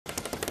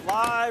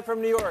Live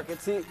from New York.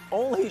 It's the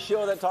only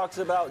show that talks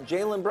about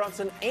Jalen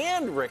Brunson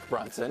and Rick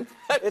Brunson.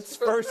 It's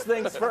first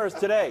things first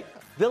today.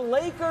 The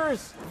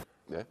Lakers.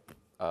 Yeah.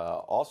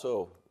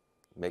 Also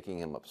making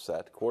him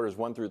upset. Quarters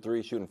 1 through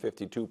 3 shooting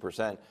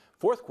 52%.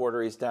 Fourth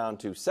quarter, he's down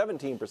to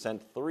 17%,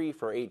 3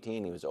 for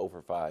 18. He was 0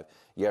 for 5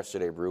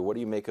 yesterday, Brew. What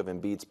do you make of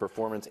Embiid's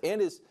performance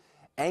and his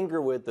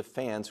anger with the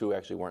fans who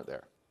actually weren't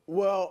there?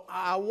 Well,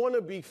 I want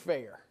to be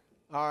fair,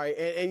 all right?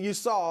 And you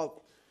saw,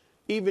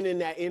 even in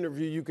that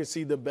interview, you could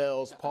see the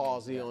Bell's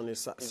palsy on his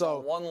side. He's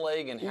on one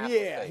leg and half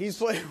yeah, the face. he's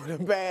playing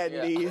with a bad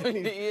knee.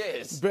 He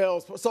is.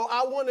 Bell's. So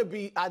I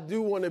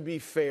do want to be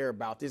fair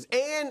about this.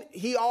 And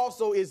he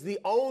also is the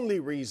only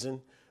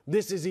reason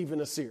this is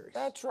even a series.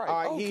 That's right. All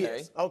right, okay. He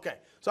is. Okay,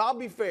 so I'll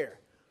be fair.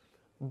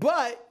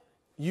 But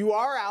you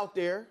are out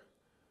there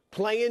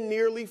playing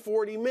nearly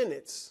 40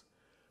 minutes,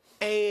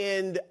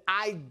 and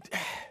I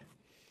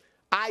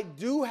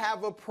do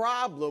have a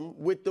problem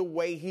with the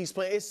way he's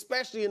playing,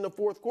 especially in the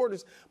fourth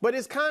quarters, but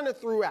it's kind of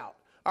throughout.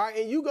 All right,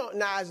 and you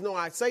guys know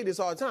I say this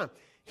all the time.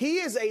 He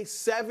is a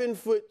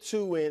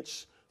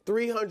 7'2",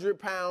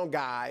 300-pound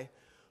guy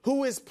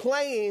who is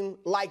playing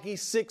like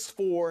he's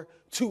 6'4",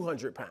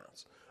 200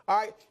 pounds. All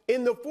right,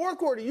 in the fourth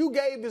quarter, you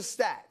gave his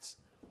stats.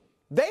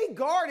 They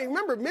guarded,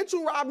 remember,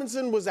 Mitchell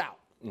Robinson was out.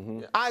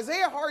 Mm-hmm.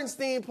 Isaiah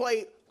Hartenstein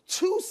played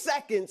 2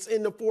 seconds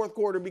in the fourth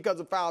quarter because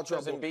of foul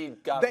trouble. Because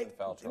Embiid got in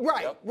foul trouble.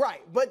 Right, yep.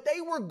 right. But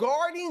they were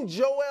guarding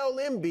Joel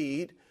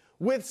Embiid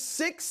with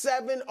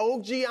 6'7"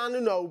 OG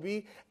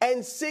Anunoby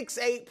and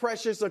 6'8"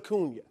 Precious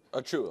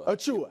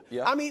Achua.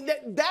 Yeah. I mean,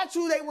 that's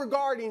who they were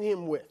guarding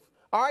him with.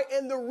 All right,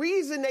 and the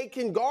reason they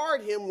can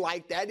guard him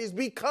like that is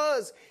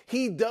because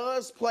he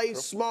does play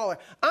smaller.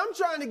 I'm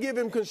trying to give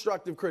him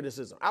constructive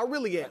criticism. I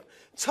really am.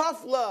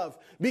 Tough love,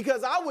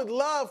 because I would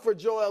love for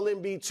Joel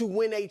Embiid to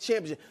win a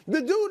championship. The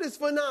dude is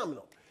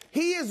phenomenal.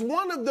 He is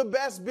one of the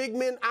best big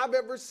men I've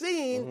ever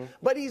seen,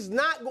 but he's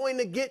not going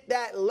to get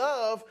that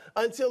love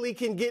until he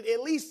can get at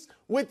least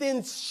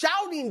within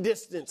shouting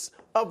distance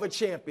of a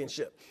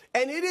championship.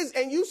 And it is,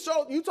 and you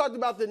talked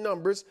about the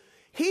numbers.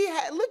 He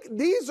had, look,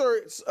 these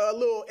are a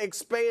little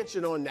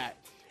expansion on that.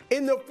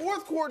 In the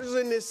fourth quarters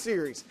in this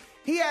series,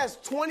 he has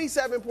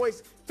 27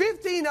 points,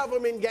 15 of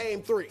them in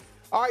game 3.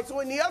 All right,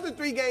 so in the other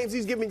 3 games,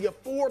 he's giving you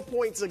 4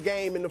 points a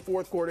game in the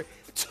fourth quarter,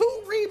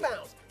 2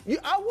 rebounds.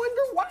 I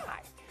wonder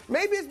why.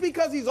 Maybe it's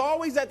because he's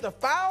always at the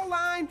foul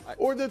line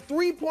or the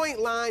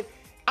three-point line.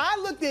 I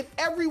looked at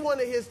every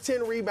one of his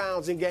 10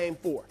 rebounds in game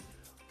 4.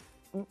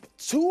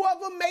 2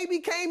 of them maybe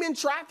came in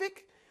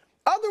traffic.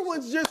 Other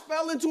ones just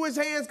fell into his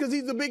hands because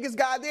he's the biggest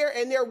guy there,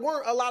 and there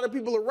weren't a lot of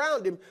people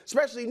around him,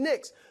 especially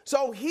Knicks.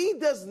 So he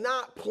does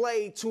not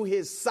play to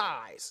his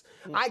size.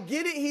 I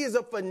get it, he is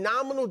a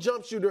phenomenal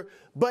jump shooter,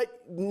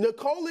 but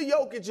Nikola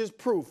Jokic is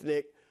proof,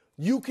 Nick,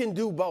 you can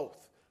do both.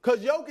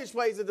 Because Jokic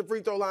plays at the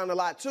free throw line a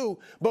lot too,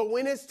 but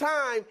when it's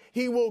time,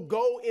 he will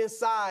go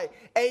inside,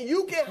 and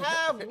you can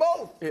have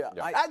both.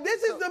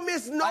 This is the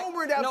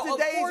misnomer that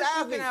today's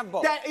athlete.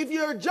 That if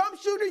you're a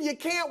jump shooter, you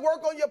can't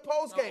work on your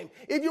post game.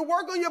 If you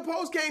work on your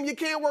post game, you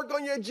can't work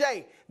on your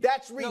J.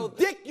 That's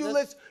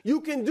ridiculous. You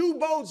can do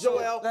both,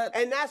 Joel,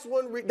 and that's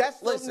something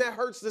that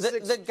hurts the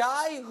Sixers. The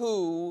guy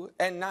who,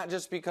 and not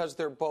just because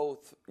they're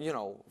both,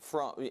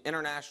 from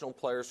international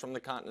players from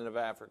the continent of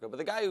Africa, but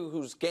the guy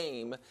whose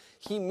game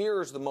he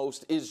mirrors the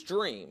most is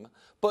Dream.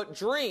 But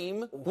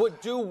Dream would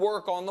do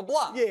work on the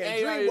block. Yeah,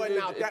 Dream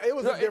wasn't out there. It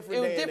was a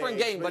different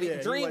game, but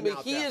Dream,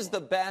 he is the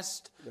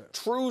best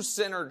true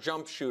center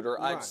jump shooter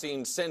I've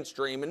seen since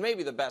Dream, and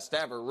maybe the best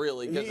ever,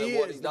 really, because of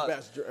what he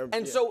does.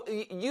 And so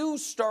you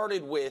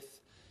started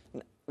with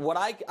what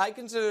I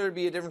consider to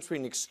be a difference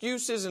between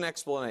excuses and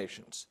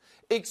explanations.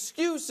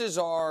 Excuses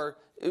are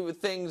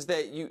things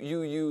that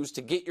you use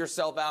to get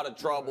yourself out of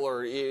trouble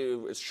or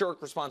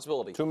shirk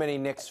responsibility. Too many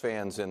Knicks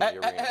fans in the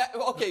arena.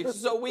 Okay,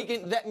 so we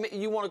can.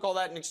 You want to call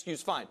that an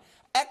excuse? Fine.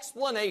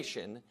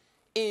 Explanation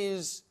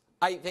is,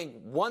 I think,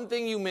 one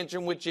thing you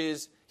mentioned, which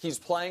is he's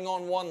playing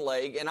on one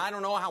leg, and I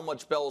don't know how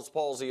much Bell's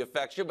palsy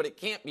affects you, but it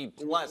can't be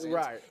pleasant.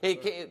 Right.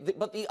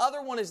 But the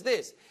other one is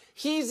this: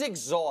 he's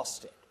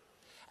exhausted,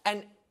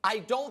 and I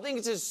don't think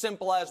it's as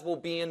simple as we'll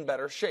be in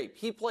better shape.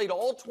 He played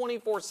all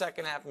 24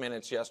 second-half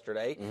minutes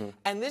yesterday,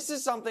 and this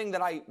is something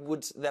that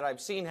I've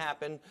seen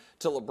happen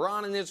to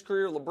LeBron in his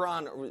career.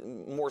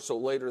 LeBron more so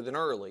later than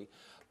early.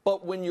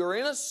 But when you're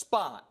in a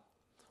spot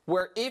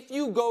where if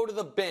you go to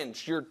the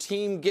bench, your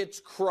team gets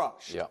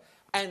crushed,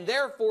 and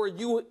therefore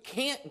you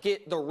can't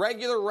get the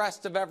regular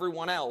rest of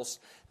everyone else,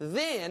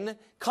 then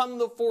come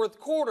the fourth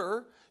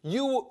quarter,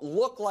 you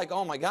look like,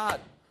 oh my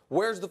God,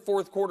 where's the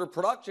fourth quarter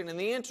production? And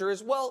the answer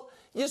is, well,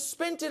 you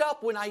spent it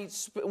up when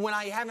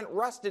I haven't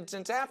rested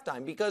since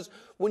halftime. Because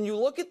when you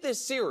look at this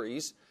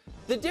series,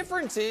 the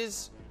difference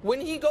is when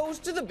he goes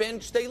to the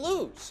bench, they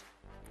lose.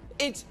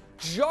 It's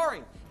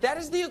jarring. That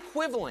is the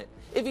equivalent.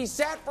 If he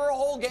sat for a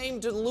whole game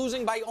to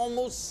losing by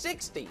almost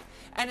 60,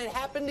 and it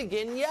happened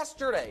again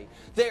yesterday.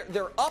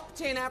 They're up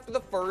 10 after the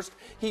first.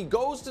 He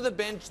goes to the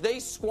bench. They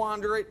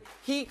squander it.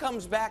 He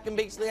comes back and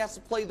basically has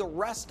to play the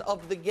rest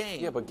of the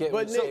game. Yeah, but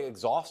getting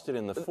exhausted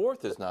in the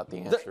fourth is not the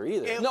answer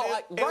either.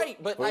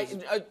 Right, but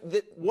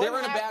they're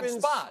in a bad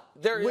spot.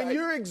 When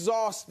you're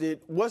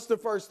exhausted, what's the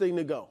first thing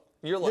to go?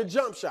 Your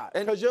jump shot,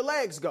 because your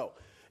legs go.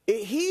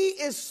 He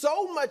is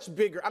so much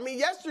bigger. I mean,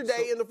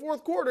 yesterday in the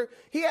fourth quarter,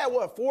 he had,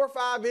 4 or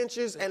 5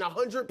 inches and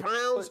 100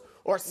 pounds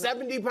or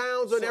 70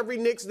 pounds on every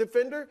Knicks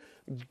defender.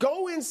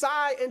 Go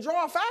inside and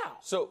draw a foul.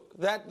 So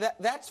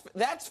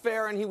that's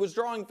fair, and he was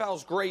drawing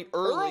fouls great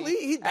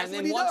early. And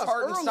then once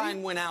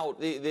Hartenstein went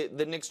out,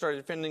 the Knicks started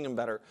defending him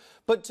better.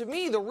 But to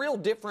me, the real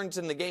difference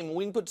in the game,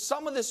 we can put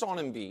some of this on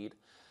Embiid,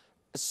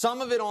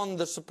 some of it on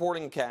the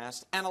supporting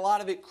cast, and a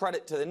lot of it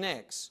credit to the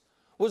Knicks,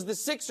 was the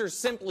Sixers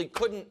simply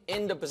couldn't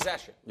end a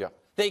possession. Yeah.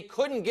 They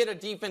couldn't get a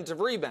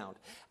defensive rebound.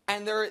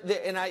 And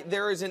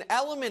there is an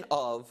element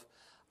of,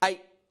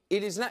 it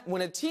is not,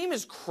 when a team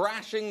is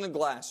crashing the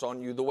glass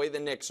on you the way the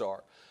Knicks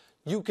are,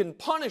 you can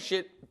punish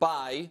it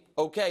by,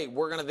 okay,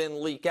 we're going to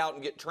then leak out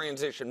and get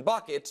transition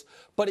buckets,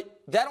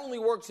 but that only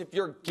works if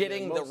you're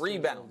getting the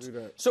rebounds.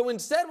 So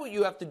instead what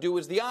you have to do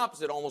is the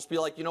opposite, almost be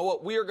like, you know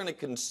what, we are going to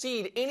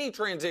concede any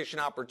transition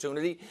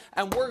opportunity,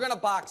 and we're going to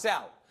box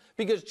out.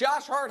 Because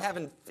Josh Hart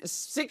having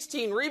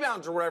 16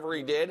 rebounds or whatever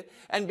he did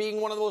and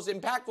being one of the most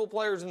impactful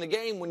players in the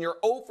game when you're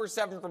 0 for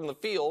 7 from the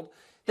field,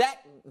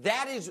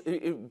 that is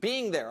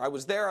being there. I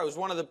was there. I was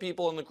one of the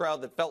people in the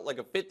crowd that felt like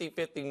a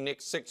 50-50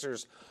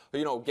 Knicks-Sixers,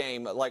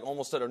 game, like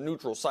almost at a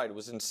neutral site. It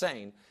was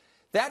insane.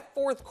 That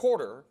fourth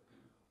quarter,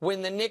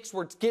 when the Knicks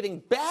were getting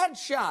bad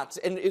shots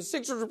and the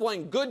Sixers were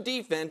playing good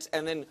defense,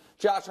 and then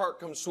Josh Hart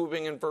comes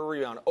swooping in for a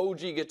rebound. OG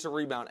gets a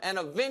rebound. And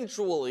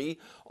eventually,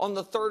 on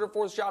the third or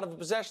fourth shot of a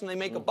possession, they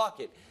make a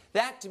bucket.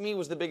 That, to me,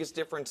 was the biggest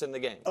difference in the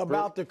game.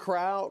 About the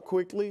crowd,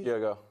 quickly. Yeah,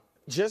 go.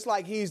 Just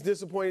like he's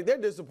disappointed, they're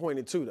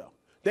disappointed too, though.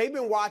 They've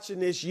been watching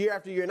this year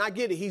after year, and I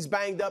get it. He's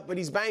banged up, but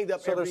he's banged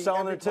up every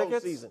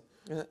postseason.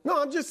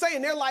 No, I'm just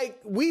saying, they're like,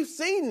 we've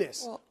seen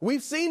this.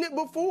 We've seen it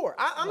before.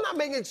 I'm not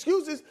making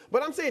excuses,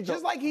 but I'm saying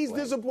just like he's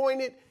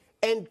disappointed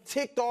and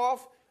ticked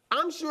off,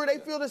 I'm sure they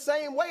feel the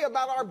same way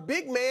about our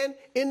big man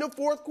in the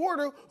fourth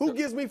quarter who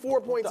gives me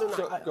 4 points a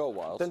night. Go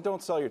Wildes. Then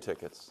don't sell your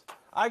tickets.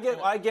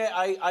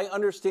 I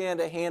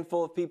understand a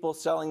handful of people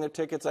selling their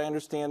tickets. I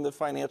understand the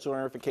financial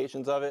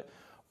ramifications of it.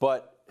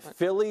 But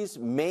Philly's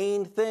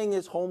main thing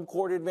is home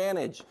court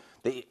advantage.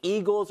 The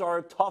Eagles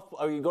are tough.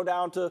 Or you go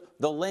down to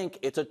the Link,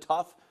 it's a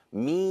tough,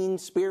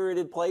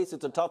 mean-spirited place.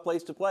 It's a tough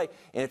place to play.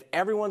 And if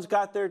everyone's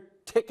got their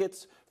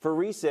tickets for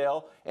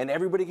resale and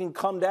everybody can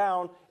come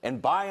down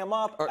and buy them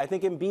up, I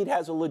think Embiid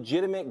has a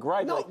legitimate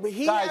gripe. No, but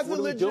he has a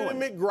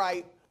legitimate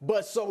gripe,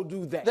 but so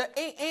do they.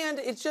 And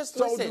it's just,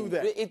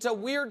 it's a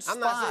weird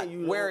spot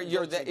where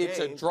it's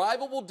a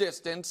drivable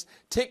distance.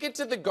 Tickets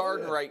at the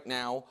Garden right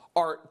now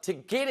are to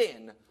get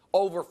in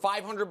over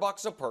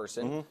 $500 a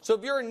person. So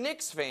if you're a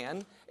Knicks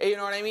fan, you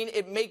know what I mean,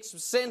 it makes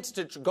sense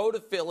to go to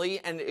Philly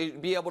and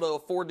be able to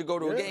afford to go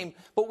to a game.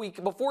 But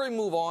before we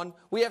move on,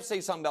 we have to say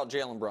something about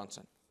Jalen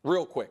Brunson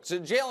real quick. So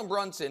Jalen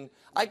Brunson,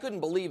 I couldn't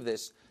believe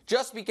this,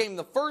 just became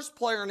the first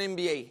player in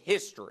NBA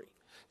history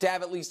to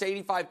have at least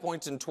 85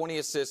 points and 20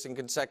 assists in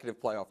consecutive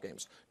playoff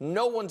games.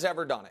 No one's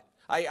ever done it.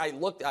 I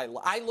looked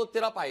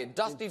it up. I had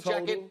Dusty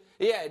check it.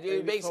 Yeah,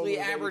 you basically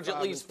average at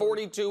least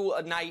 42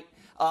 a night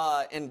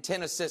and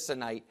 10 assists a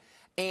night.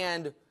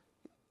 And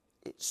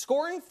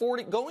going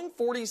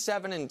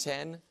 47 and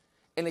 10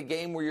 in a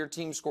game where your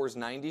team scores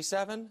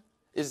 97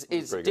 is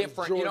different.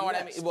 Jordan, you know what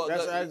I mean?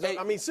 Well,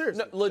 I mean,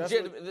 seriously.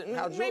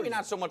 Legit. Maybe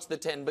not so much the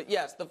 10, but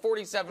yes, the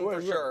 47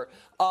 for sure.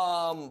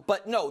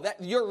 But no,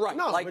 you're right.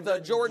 No,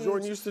 like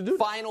Jordan used to do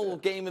final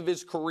game of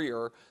his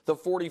career, the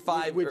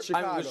 45 with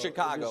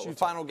Chicago.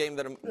 Final game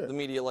that the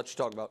media lets you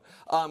talk about.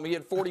 He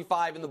had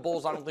 45, and the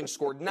Bulls, I don't think,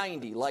 scored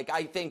 90. Like,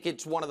 I think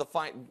it's one of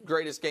the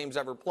greatest games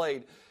ever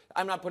played.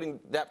 I'm not putting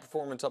that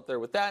performance up there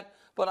with that,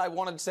 but I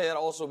wanted to say that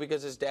also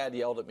because his dad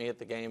yelled at me at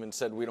the game and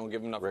said we don't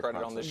give him enough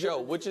credit on the show,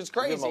 which is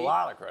crazy. Give him a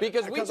lot of credit.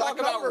 Because we talk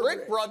about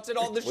Rick Brunson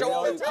on the show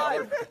all the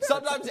time,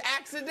 sometimes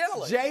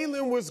accidentally.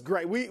 Jalen was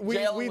great.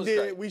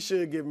 We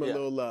should give him a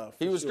little love.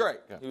 He was great.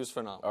 He was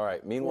phenomenal. All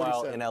right.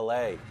 Meanwhile, in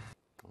L.A.,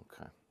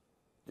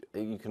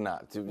 you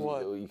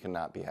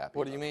cannot be happy.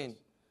 What do you mean?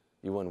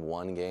 You won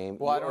one game.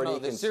 Well, I don't know.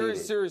 The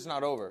series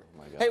not over. Oh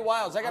my God. Hey,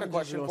 Wildes, I got a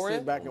question for you.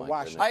 Back and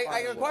watch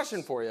I got a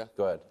question for you.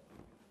 Go ahead.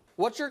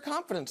 What's your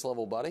confidence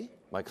level, buddy?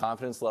 My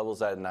confidence level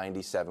is at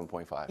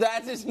 97.5.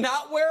 That is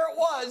not where it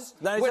was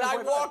when I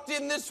walked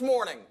in this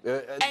morning.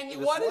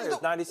 And what is the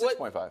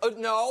 96.5?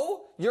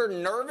 No, you're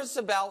nervous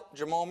about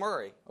Jamal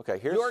Murray. Okay,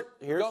 here's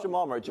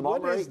Jamal Murray. Jamal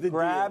Murray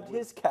grabbed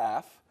his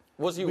calf.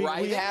 Was he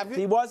writhing?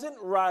 He wasn't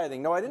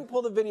writhing. No, I didn't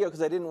pull the video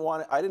because I didn't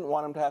want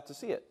him to have to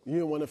see it. You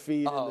didn't want to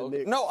feed in the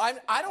Knicks. No,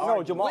 I don't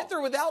know. Jamal. With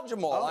or without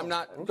Jamal, I'm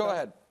not. Okay. Go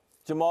ahead.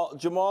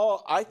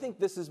 Jamal, I think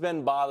this has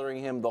been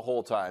bothering him the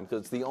whole time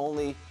because it's the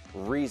only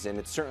reason.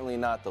 It's certainly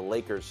not the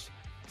Lakers'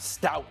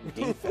 stout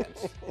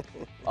defense.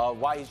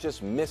 Why he's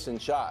just missing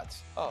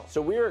shots. Oh.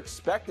 So we were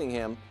expecting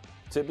him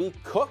to be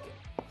cooking,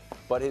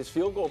 but his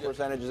field goal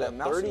percentage is at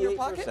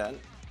 38%.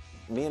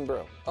 Me and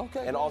Bro.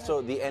 Okay. And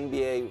also the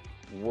NBA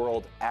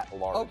world at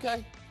large.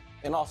 Okay.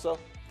 And also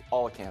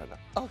all of Canada.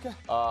 Okay.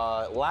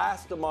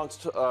 Last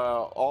amongst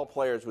all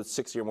players with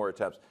 60 or more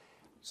attempts.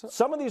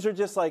 Some of these are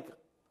just like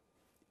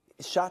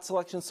shot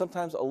selection,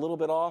 sometimes a little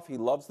bit off. He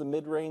loves the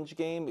mid-range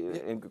game,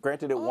 and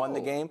granted it won the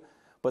game.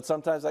 But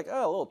sometimes, like, a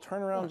little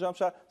turnaround jump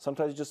shot.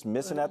 Sometimes just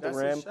missing at the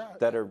rim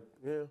that are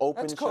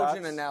open That's shots.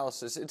 cogent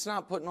analysis. It's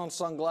not putting on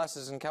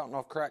sunglasses and counting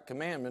off crack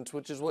commandments,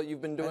 which is what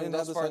you've been doing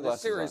thus far in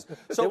this series.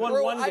 So, they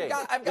won one game.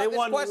 I've got they this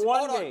won question.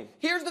 one Hold game. on.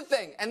 Here's the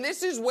thing, and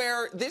this is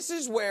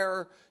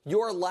where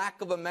your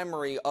lack of a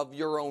memory of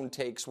your own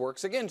takes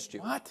works against you.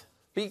 What?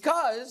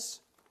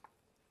 Because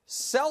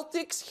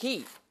Celtics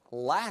Heat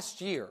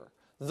last year,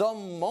 the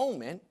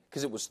moment,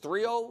 because it was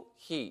 3-0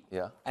 Heat,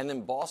 and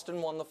then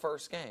Boston won the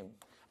first game.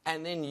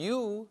 And then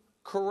you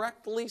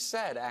correctly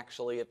said,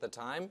 actually, at the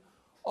time,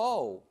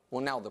 oh,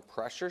 well, now the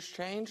pressure's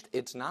changed.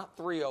 It's not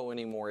 3-0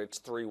 anymore. It's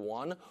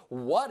 3-1.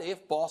 What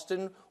if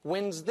Boston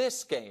wins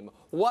this game?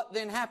 What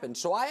then happens?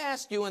 So I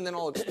ask you, and then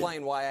I'll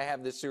explain why I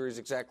have this series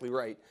exactly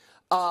right.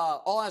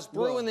 I'll ask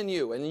Brew and then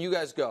you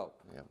guys go.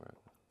 Yeah, right.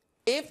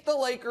 If the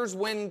Lakers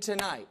win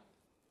tonight,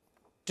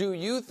 do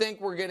you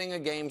think we're getting a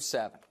Game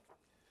 7?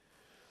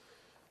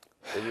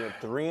 They're doing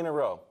 3 in a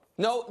row.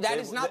 No, that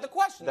is not the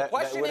question. The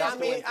question is, if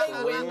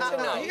they win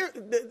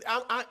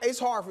tonight. It's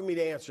hard for me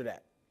to answer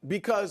that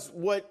because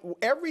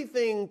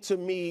everything to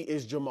me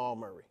is Jamal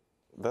Murray.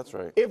 That's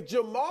right. If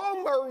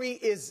Jamal Murray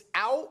is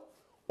out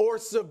or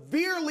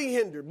severely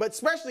hindered, but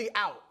especially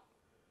out,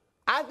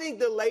 I think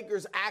the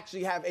Lakers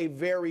actually have a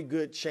very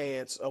good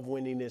chance of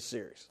winning this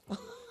series.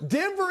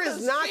 Denver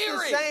is not the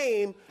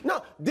same.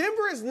 No,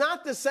 Denver is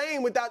not the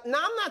same without. Now,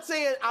 I'm not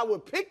saying I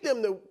would pick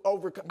them to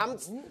overcome.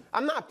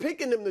 I'm not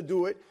picking them to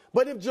do it.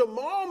 But if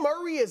Jamal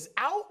Murray is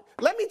out,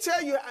 let me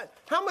tell you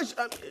how much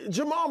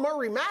Jamal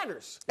Murray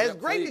matters. As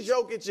great as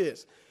Jokic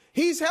is,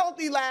 he's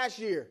healthy last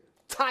year,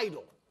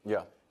 title.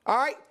 Yeah. All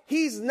right?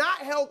 He's not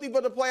healthy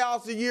for the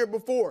playoffs the year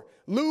before.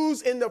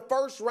 Lose in the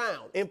first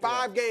round in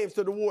 5 games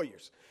to the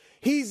Warriors.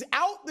 He's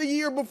out the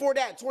year before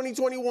that,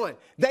 2021.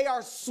 They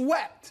are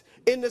swept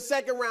in the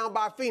second round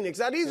by Phoenix.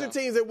 Now, these are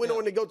teams that went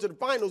on to go to the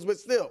finals, but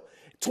still.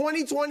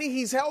 2020,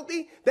 he's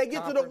healthy. They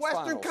get to the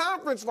Western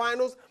Conference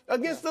Finals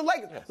against the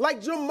Lakers.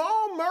 Like,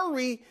 Jamal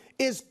Murray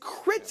is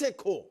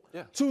critical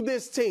to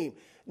this team.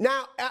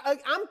 Now,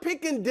 I'm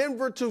picking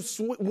Denver to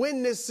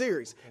win this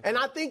series, and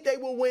I think they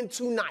will win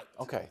tonight.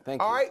 Okay,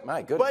 thank you. All right?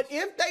 My goodness. But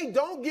if they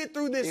don't get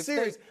through this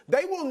series,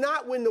 they will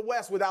not win the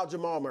West without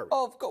Jamal Murray.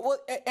 Oh, of course.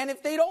 Well, and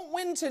if they don't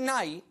win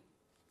tonight,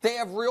 they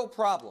have real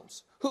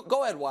problems.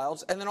 Go ahead,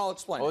 Wildes, and then I'll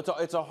explain. Well,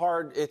 it's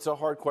a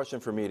hard question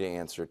for me to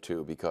answer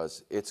too,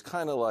 because it's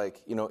kind of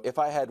like, you know, if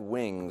I had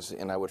wings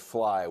and I would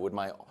fly, would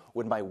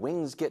my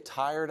wings get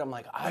tired? I'm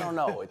like, I don't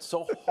know. It's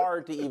so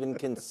hard to even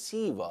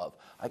conceive of.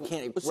 I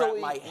can't wrap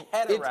my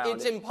head around it.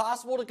 It's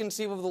impossible to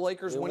conceive of the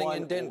Lakers winning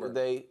in Denver.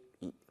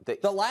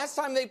 The last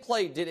time they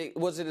played,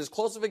 was it as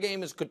close of a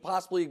game as could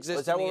possibly exist?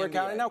 Is that what we're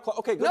counting now?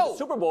 Okay, good. No. The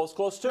Super Bowl is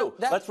close too.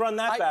 No, let's run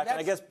that back, and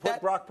I guess put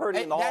Brock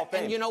Purdy in the Hall of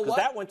Fame. And you know what?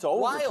 That went to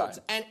overtime. Wildes,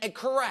 and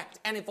correct.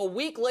 And if a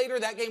week later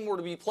that game were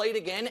to be played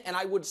again, and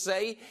I would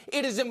say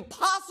it is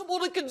impossible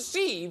to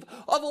conceive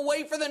of a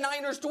way for the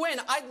Niners to win,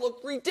 I'd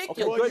look ridiculous.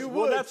 Okay, well, you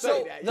would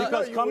say that.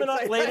 Because coming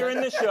up later in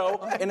the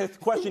show, and a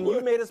question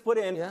you made us put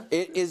in,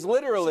 it is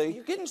literally.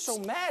 You're getting so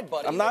mad,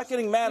 buddy. I'm not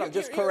getting mad. I'm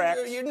just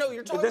correct.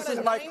 You're talking about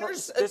the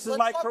Niners. This is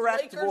my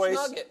correct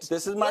voice.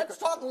 This is my. Let's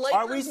talk Lakers.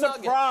 Are we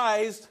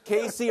surprised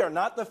KC are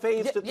not the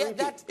faves to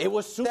three-peat? It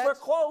was super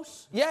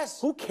close. Yes.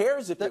 Who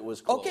cares if it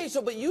was close? Okay,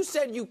 but you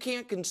said you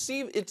can't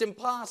conceive. It's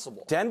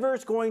impossible.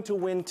 Denver's going to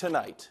win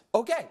tonight.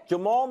 Okay.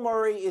 Jamal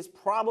Murray is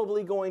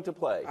probably going to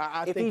play.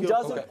 If he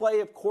doesn't play,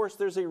 of course,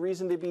 there's a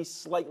reason to be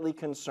slightly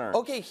concerned.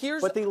 Okay,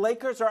 But the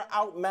Lakers are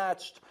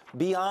outmatched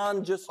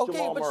beyond just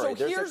Jamal Murray.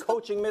 There's a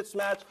coaching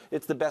mismatch.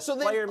 It's the best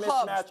player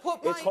mismatch.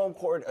 It's home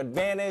court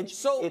advantage.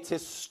 It's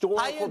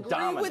historical dominance.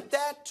 I agree with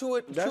that to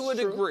a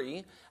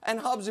degree. And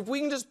Hubs, if we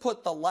can just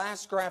put the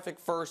last graphic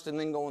first and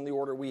then go in the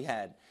order we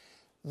had.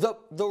 The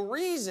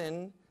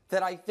reason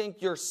that I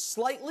think you're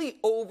slightly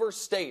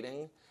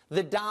overstating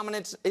the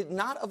dominance,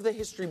 not of the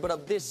history, but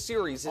of this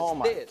series is this. Oh,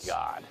 my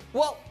God.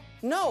 Well,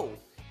 no.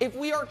 If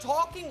we are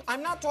talking,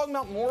 I'm not talking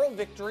about moral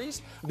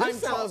victories.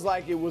 This sounds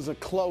like it was a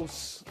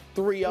close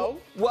 3-0.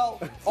 Well,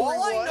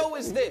 all I know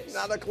is this.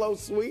 Not a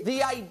close sweep.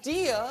 The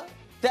idea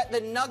that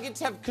the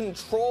Nuggets have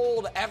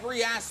controlled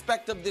every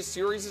aspect of this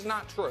series is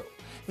not true.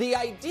 The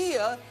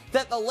idea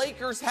that the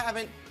Lakers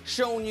haven't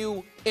shown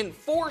you in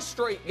 4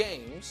 straight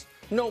games,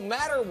 no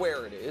matter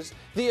where it is,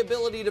 the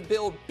ability to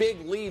build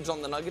big leads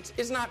on the Nuggets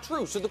is not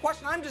true. So the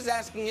question I'm just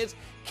asking is,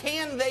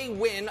 can they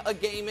win a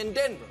game in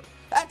Denver?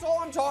 That's all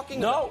I'm talking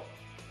about. No.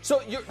 So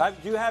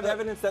do you have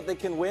evidence that they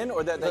can win,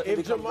 or that they can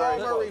become Jamal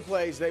Murray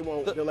plays, they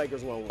won't. The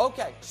Lakers won't win.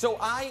 Okay, so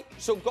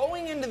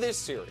going into this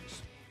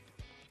series,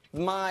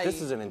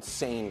 This is an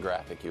insane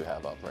graphic you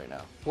have up right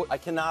now. I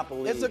cannot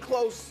believe It's a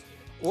close.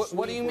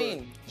 What do you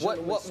mean?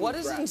 What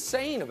is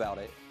insane about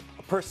it?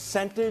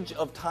 percentage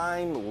of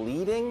time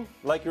leading,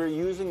 like you're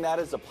using that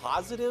as a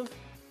positive.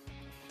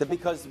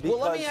 Because well,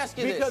 let me ask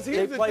you this. Because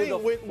here's the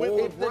thing, with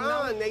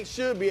LeBron, they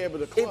should be able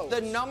to close. If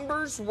the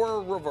numbers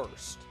were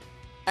reversed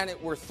and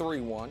it were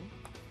 3-1,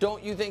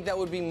 don't you think that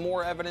would be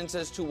more evidence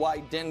as to why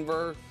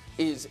Denver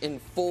is in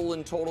full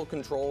and total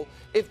control?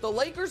 If the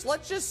Lakers,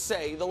 let's just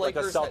say the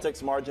Lakers, like a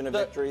Celtics margin of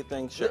victory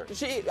thing, sure.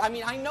 I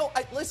mean, I know.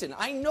 Listen,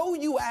 I know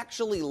you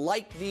actually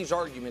like these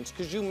arguments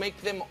because you make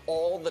them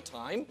all the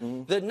time.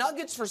 Mm-hmm. The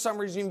Nuggets, for some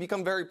reason, you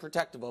become very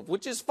protective of,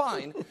 which is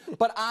fine.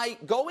 But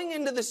going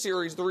into the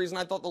series, the reason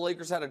I thought the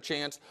Lakers had a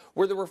chance,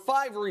 where there were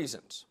 5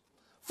 reasons.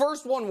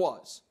 First one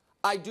was,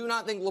 I do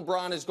not think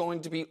LeBron is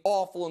going to be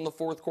awful in the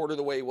fourth quarter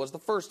the way he was the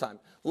first time.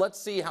 Let's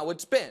see how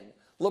it's been.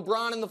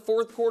 LeBron in the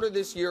fourth quarter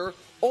this year,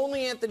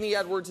 only Anthony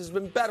Edwards has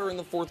been better in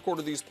the fourth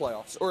quarter of these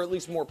playoffs, or at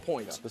least more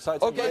points. Yeah,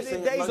 besides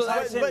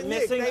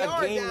missing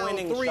a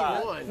game-winning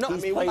shot, No,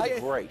 he's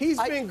played great.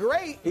 He's been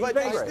great, but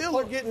they still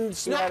are getting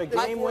snapped. He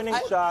had a game-winning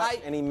shot,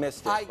 and he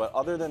missed it. But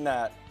other than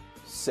that,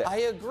 sick. I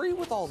agree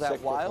with all that,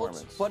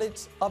 Wildes, but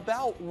it's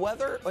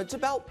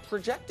about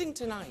projecting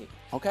tonight.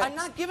 Okay. I'm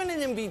not giving an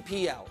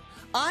MVP out.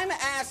 I'm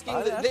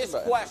asking this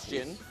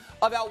question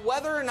about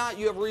whether or not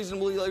you have reason to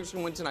believe the Lakers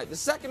can win tonight. The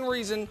second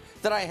reason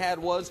that I had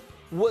was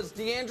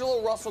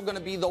D'Angelo Russell going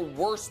to be the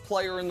worst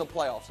player in the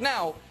playoffs?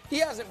 Now,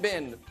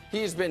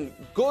 he's been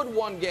good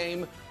one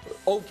game,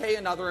 okay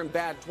another, and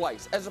bad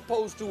twice, as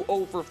opposed to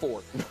 0 for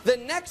 4. The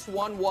next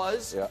one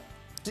was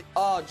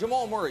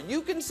Jamal Murray.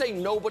 You can say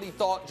nobody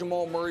thought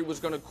Jamal Murray was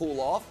going to cool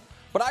off,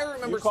 but I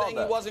remember saying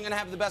he wasn't going to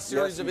have the best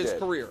series of his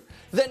career.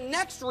 The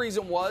next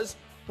reason was,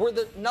 were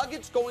the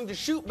Nuggets going to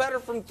shoot better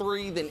from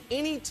 3 than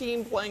any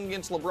team playing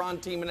against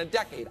LeBron team in a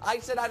decade? I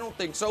said I don't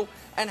think so.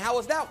 And how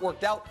has that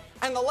worked out?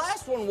 And the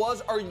last one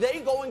was, are they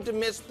going to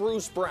miss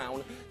Bruce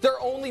Brown, their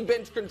only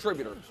bench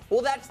contributor?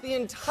 Well, that's the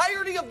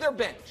entirety of their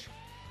bench.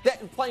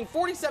 Playing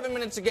 47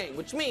 minutes a game,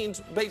 which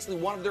means basically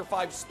one of their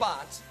 5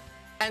 spots,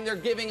 and they're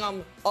giving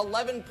them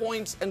 11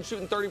 points and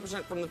shooting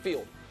 30% from the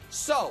field.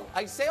 So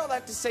I say all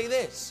that to say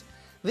this.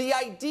 The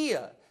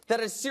idea that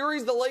a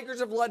series the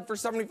Lakers have led for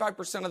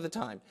 75% of the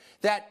time,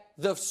 that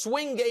the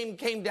swing game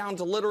came down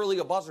to literally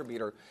a buzzer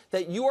beater,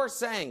 that you are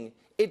saying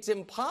it's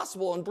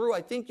impossible, and Brew,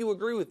 I think you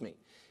agree with me.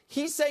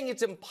 He's saying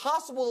it's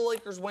impossible the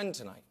Lakers win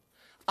tonight.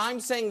 I'm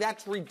saying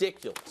that's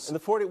ridiculous. And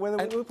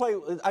when we play,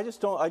 I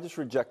just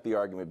reject the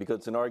argument because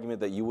it's an argument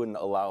that you wouldn't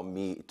allow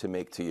me to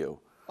make to you.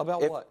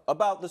 About what?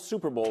 About the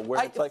Super Bowl,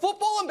 where it's like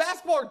football and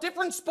basketball are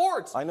different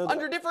sports. I know that.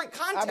 Under different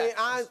contexts.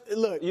 I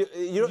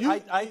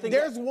mean, I think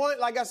there's one.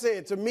 Like I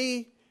said, to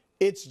me,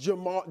 it's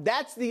Jamal.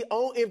 That's the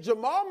only. If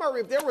Jamal Murray,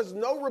 if there was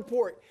no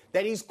report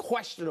that he's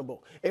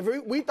questionable, if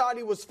we thought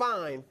he was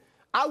fine,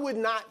 I would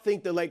not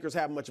think the Lakers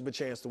have much of a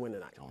chance to win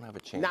tonight. Don't have a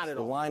chance. Not at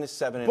all. The line is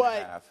 7.5.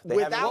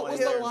 What was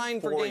the line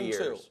for game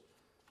 2?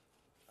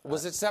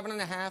 Was it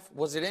 7.5?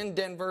 Was it in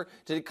Denver?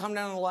 Did it come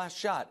down to the last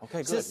shot? Okay,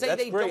 good. To say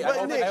That's great. I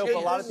hope a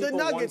lot of people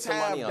the Nuggets won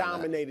some money have on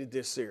dominated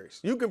this series.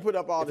 You can put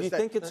up all this. If you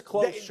think it's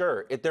close,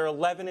 sure. If they're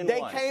 11-1.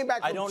 They came back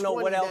from I don't know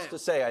what else to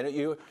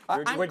say.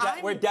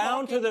 We're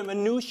down to the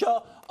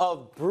minutia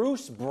of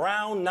Bruce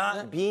Brown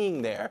not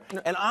being there,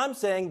 and I'm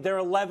saying they're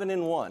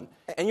 11-1,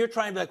 and you're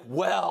trying to be like,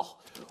 well,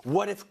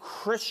 what if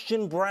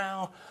Christian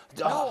Brown?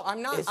 No,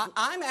 I'm not.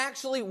 I'm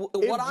actually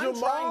what I'm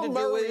trying to do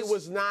Murray is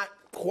was not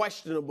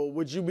questionable.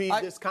 Would you be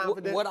this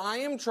confident? What I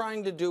am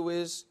trying to do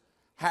is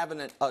have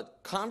a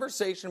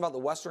conversation about the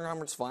Western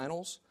Conference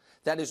Finals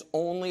that is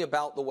only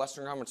about the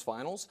Western Conference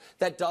Finals,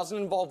 that doesn't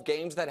involve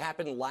games that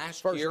happened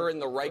last year in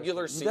the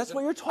regular season. That's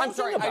what you're talking about. I'm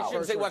sorry, I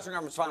shouldn't say Western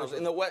Conference Finals.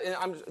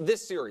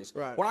 This series.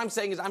 Right. What I'm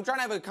saying is I'm trying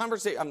to have a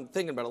conversation. I'm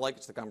thinking about it like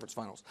it's the Conference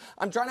Finals.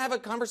 I'm trying to have a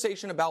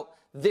conversation about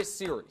this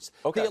series.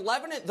 Okay. The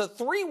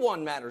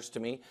 3-1 matters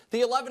to me.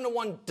 The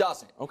 11-1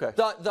 doesn't. Okay.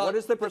 What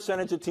is the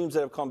percentage of teams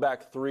that have come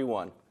back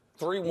 3-1?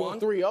 3-1?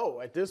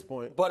 3-0 at this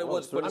point. But it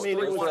was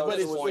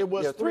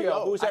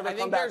 3-0. Who's ever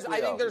come back 3-0? I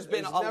think there's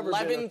been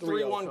 11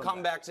 3-1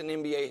 comebacks in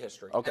NBA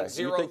history. Okay. And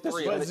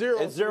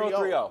 0-3-0. It's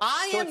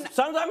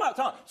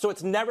 0-3-0. So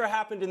it's never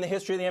happened in the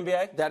history of the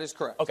NBA? That is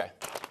correct. Okay.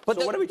 But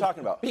what are we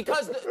talking about?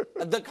 Because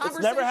the conversation it's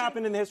never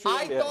happened in the history of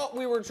the NBA. I thought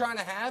we were trying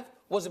to have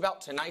was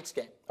about tonight's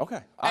game.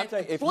 Okay.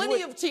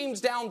 Plenty of teams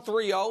down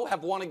 3-0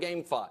 have won a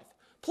game 5.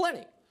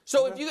 Plenty.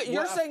 So if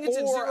you're saying it's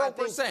at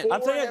 0%.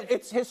 I'm saying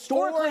it's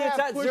historically it's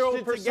at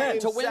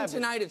 0%. To win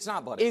tonight, it's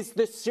not, buddy. Is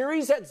the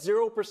series at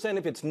 0%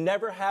 if it's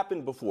never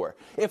happened before?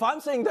 If I'm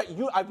saying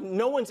that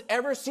no one's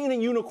ever seen a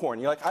unicorn,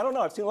 you're like, I don't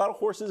know. I've seen a lot of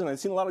horses and I've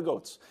seen a lot of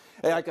goats.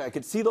 And I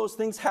could see those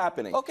things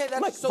happening. Okay,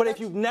 but if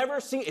you've never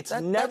seen, it's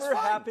never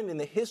happened in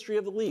the history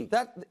of the league.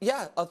 A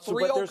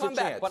 3-0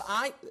 comeback. But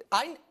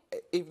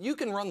if you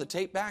can run the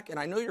tape back, and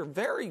I know you're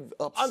very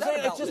upset I'm saying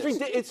about it's just this.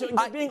 ridiculous.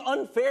 You're being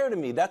unfair to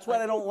me. That's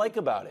what I don't like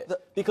about it.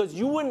 Because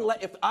you wouldn't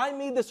let, if I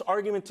made this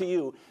argument to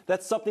you,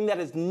 that's something that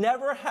has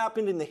never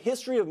happened in the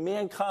history of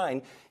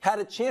mankind, had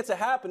a chance of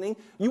happening,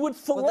 you would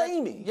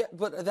fillet me. Yeah,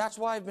 but that's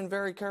why I've been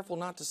very careful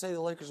not to say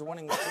the Lakers are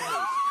winning the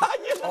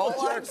series. All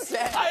I've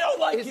said I don't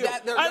like is you.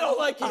 that they're I don't gonna-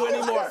 like you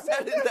anymore.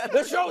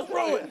 The show's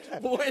ruined.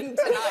 Win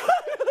tonight.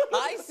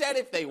 I said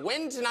if they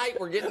win tonight,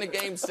 we're getting to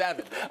Game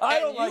 7. I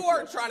And don't like you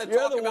are trying to You're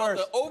talk the about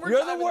worst. the overtime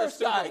You're the in worst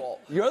the Super guy. Bowl.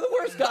 You're the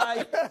worst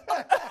guy.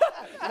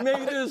 Maybe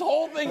do this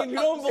whole thing and you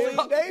don't believe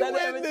If they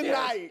that win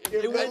tonight, if the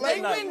If they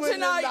Lakers win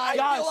tonight, I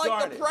God feel like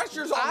darn the it.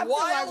 pressure's I on feel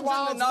like Wildes and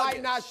Wildes the might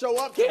Nuggets. not show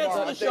up Cancel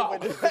tomorrow. the if they show.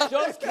 win The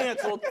show's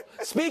canceled.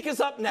 Speak is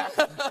up next.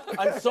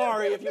 I'm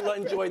sorry if you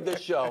enjoyed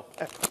this show.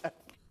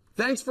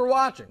 Thanks for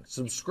watching.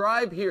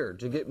 Subscribe here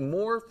to get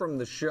more from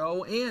the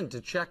show and to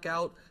check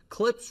out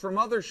clips from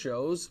other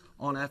shows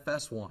on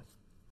FS1.